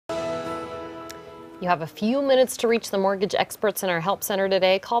You have a few minutes to reach the mortgage experts in our help center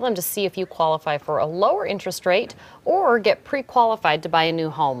today. Call them to see if you qualify for a lower interest rate or get pre-qualified to buy a new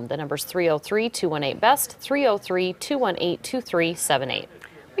home. The number's 303-218-BEST, 303-218-2378.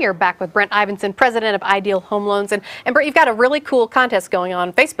 We are back with Brent Ivinson, president of Ideal Home Loans. And Brent, you've got a really cool contest going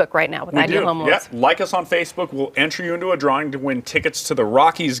on Facebook right now with Ideal Home Loans. Yeah, like us on Facebook. We'll enter you into a drawing to win tickets to the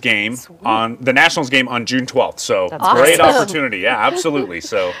Rockies game on the Nationals game on June 12th. So great opportunity. Yeah, absolutely.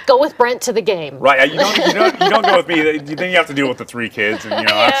 So go with Brent to the game. Right. You don't go with me. Then you have to deal with the 3 kids, and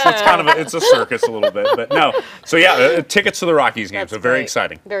it's kind of it's a circus a little bit. But no. So yeah, tickets to the Rockies game. That's so very great.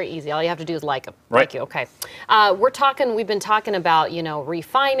 exciting. Very easy. All you have to do is like them. Right. Thank you. Okay. We've been talking about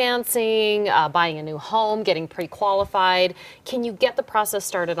refinancing, buying a new home, getting pre-qualified. Can you get the process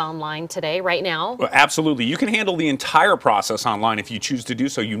started online today, right now? Well, absolutely. You can handle the entire process online if you choose to do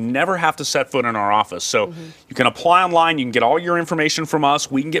so. You never have to set foot in our office. So you can apply online. You can get all your information from us.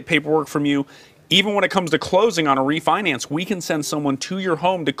 We can get paperwork from you. Even when it comes to closing on a refinance, we can send someone to your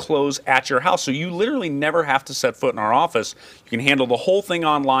home to close at your house. So you literally never have to set foot in our office. You can handle the whole thing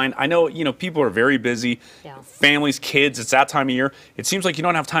online. I know, people are very busy, families, kids, it's that time of year. It seems like you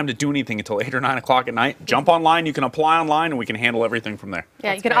don't have time to do anything until 8 or 9 o'clock at night. Jump online, you can apply online, and we can handle everything from there.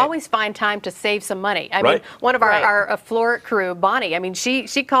 Yeah, you can always find time to save some money. I mean, one of our floor crew, Bonnie, I mean, she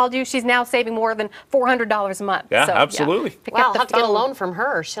called you. She's now saving more than $400 a month. Yeah, So, absolutely. Wow, I'll have to get a loan from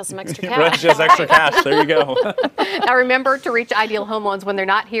her. She has some extra cash. Right, she has extra cash. There you go. Now remember to reach Ideal Home Loans when they're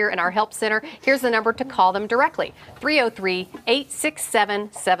not here in our help center. Here's the number to call them directly,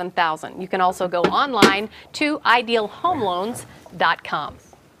 303-867-7000. You can also go online to idealhomeloans.com.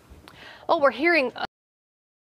 Well, we're hearing